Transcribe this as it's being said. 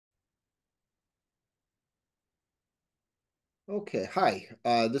Okay, hi.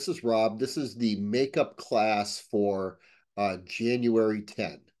 This is Rob. This is the makeup class for January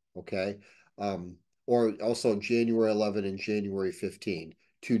 10, okay? Um, or also January 11 and January 15.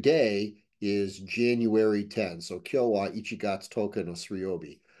 Today is January 10, so Kyo wa ichigatsu toka no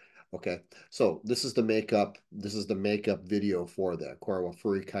Suryobi. Okay, so this is the makeup video for that. Kore wa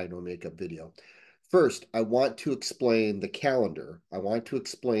furikai no makeup video. First, I want to explain the calendar. I want to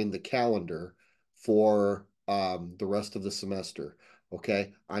explain the calendar for the rest of the semester.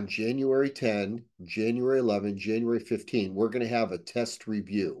 Okay, on January 10, January 11, January 15, we're going to have a test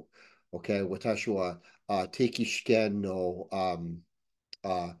review. Okay, watashi wa teiki shiken no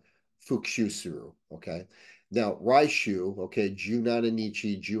uh, Fukushusuru. Okay. Now, Raishu, okay, Junana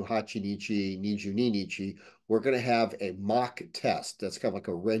Nichi, Juhachi Nichi, Nijuni Nichi, we're going to have a mock test. That's kind of like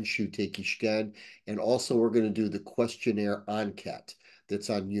a Renshu Teikishiken. And also, we're going to do the questionnaire Anket that's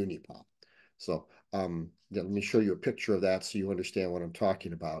on Unipop. So, yeah, let me show you a picture of that so you understand what I'm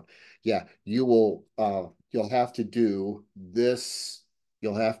talking about. Yeah, you'll have to do this,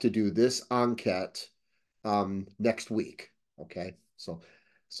 you'll have to do this Anket next week. Okay.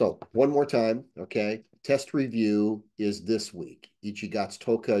 So one more time, okay? Test review is this week. Ichigatsu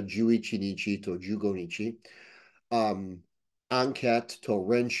toka juichi nichi to jugo nichi. Um, Anket to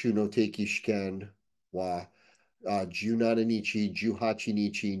renshu no teiki shiken wa 17日、18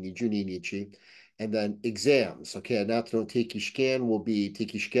日、22日. And then exams. Okay, anato no teiki shiken will be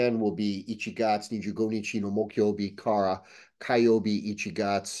 1月25日の木曜日から火曜日1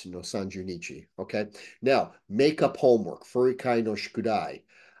月の30日. Okay, now makeup homework. Furikai no shukudai.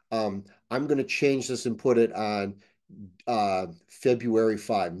 I'm going to change this and put it on February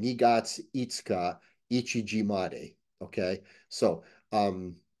 5. 2月5日、1時まで. Okay,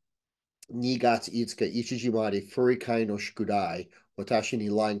 so2月5日1時まで振り替えの宿題、私に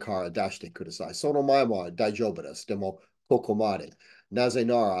LINE から出してください。その前は大丈夫です。でも、ここまで。なぜ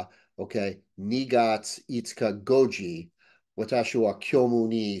なら、OK、2月5日5時、私は教務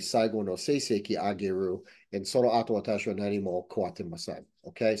に最後の成績あげる。その後私は何も変わってません。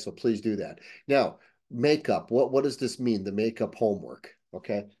OK, so please do that. Now, makeup. What does this mean? The makeup homework.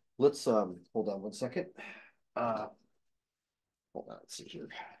 Okay, let's hold on one second. Uh, hold on, let's see here.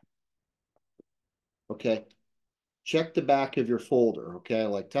 Okay, check the back of your folder, okay?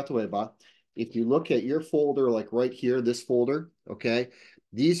 Like Tatueba, if you look at your folder, like right here, this folder, okay?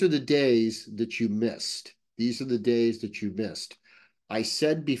 These are the days that you missed. These are the days that you missed. I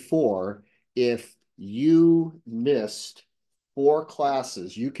said before, if you missed 4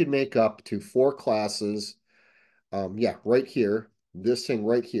 classes, you can make up to 4 classes. Yeah, right here, this thing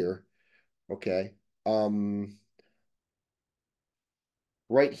right here, okay? Um,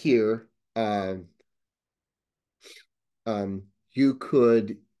 right here, um, you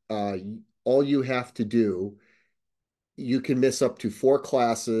could uh, all you have to do, you can miss up to 4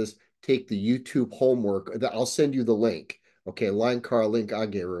 classes, take the YouTube homework. I'll send you the link. Okay, line car link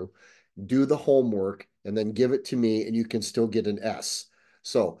ageru. Do the homework and then give it to me, and you can still get an S.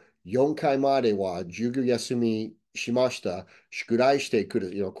 So, 4回までは授業休みしました。宿題してくだ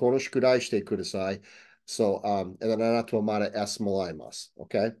さい。この宿題してください。So, and then あなたはまだ S もらいます。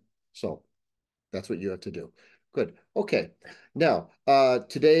Okay? So, that's what you have to do. Good. Okay. Now,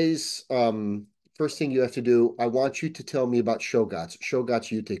 today's first thing you have to do, I want you to tell me about shogatsu.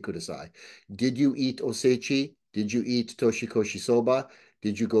 Shogatsu yute kudasai. Did you eat osechi? Did you eat toshikoshi soba?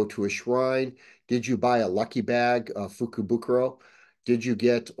 Did you go to a shrine? Did you buy a lucky bag, fukubukuro? Did you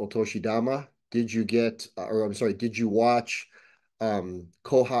get otoshidama? Did you get, or I'm sorry, did you watch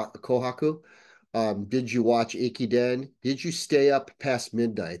Kohaku? Did you watch Ikiden? Did you stay up past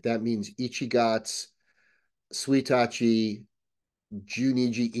midnight? That means Ichigatsu, Suitachi,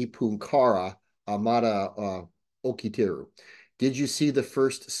 Juniji Ippon Amada Okiteru. Did you see the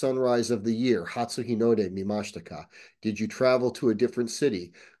first sunrise of the year? Hatsuhinode Mimashitaka. Did you travel to a different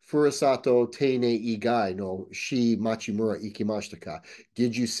city? Furusato Teine Igai no Shi Machimura Ikimashitaka.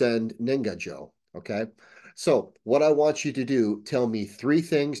 Did you send Nengajo? Okay. So, what I want you to do, tell me 3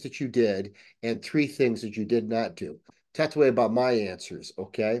 things that you did and 3 things that you did not do. Tatue about my answers.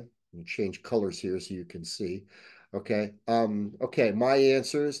 Okay. Change colors here so you can see. Okay. Okay, my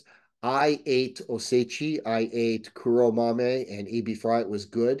answers. I ate osechi, I ate kuromame and ebi fry. It was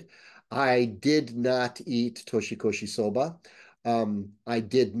good. I did not eat toshikoshi soba. I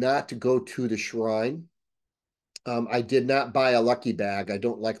did not go to the shrine. I did not buy a lucky bag. I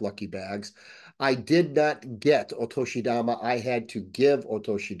don't like lucky bags. I did not get Otoshidama. I had to give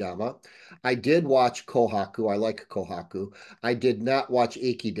Otoshidama. I did watch Kohaku. I like Kohaku. I did not watch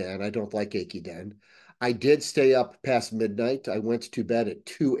Eikiden. I don't like Eikiden. I did stay up past midnight. I went to bed at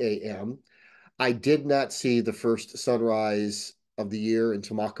 2 a.m. I did not see the first sunrise of the year in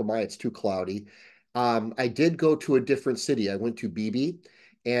Tamakama. It's too cloudy. I did go to a different city. I went to Bibi,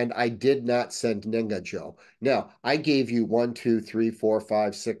 and I did not send Nengajo. Now, I gave you 1, 2, 3, 4,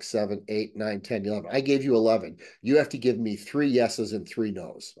 5, 6, 7, 8, 9, 10, 11. I gave you 11. You have to give me three yeses and three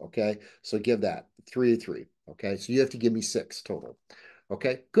nos. Okay. So give that three, three. Okay. So you have to give me six total.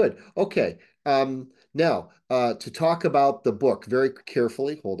 Okay, good. Okay. Now, to talk about the book very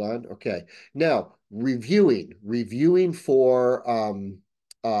carefully, hold on. Okay. Now, reviewing for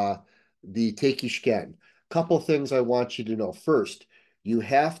uh, the Teikishiken. Couple things I want you to know. First, you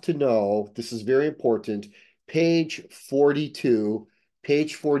have to know, this is very important, page 42,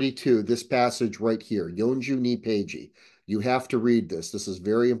 page 42, this passage right here, Yonju ni Peiji. You have to read this. This is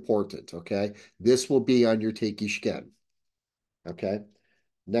very important, okay? This will be on your Teikishiken, okay?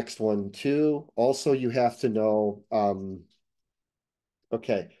 Next one, too. Also, you have to know,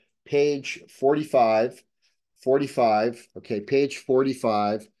 okay, page 45, 45. Okay, page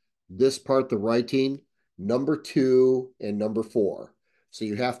 45, this part, the writing, number two and number four. So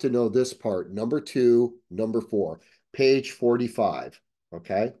you have to know this part, number two, number four, page 45.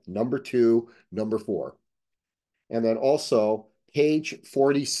 Okay, number two, number four. And then also page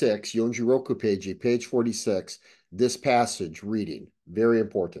 46, Yonjiroku page 46, this passage reading, very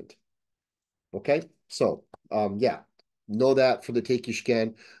important. Okay, so yeah, know that for the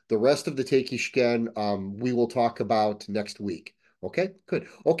Teikishiken. The rest of the Teikishiken, we will talk about next week. Okay, good.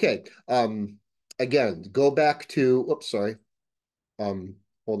 Okay, again, go back to, oops, sorry. Hold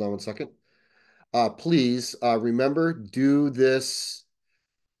on one second. Please remember, do this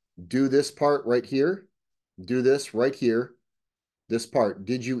part right here. Do this right here. This part.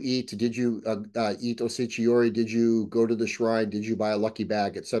 Did you eat? Did you eat osechiori? Did you go to the shrine? Did you buy a lucky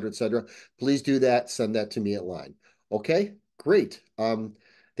bag, etc., etc.? Please do that. Send that to me at line. Okay, great.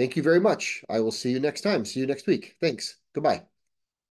 Thank you very much. I will see you next time. See you next week. Thanks. Goodbye.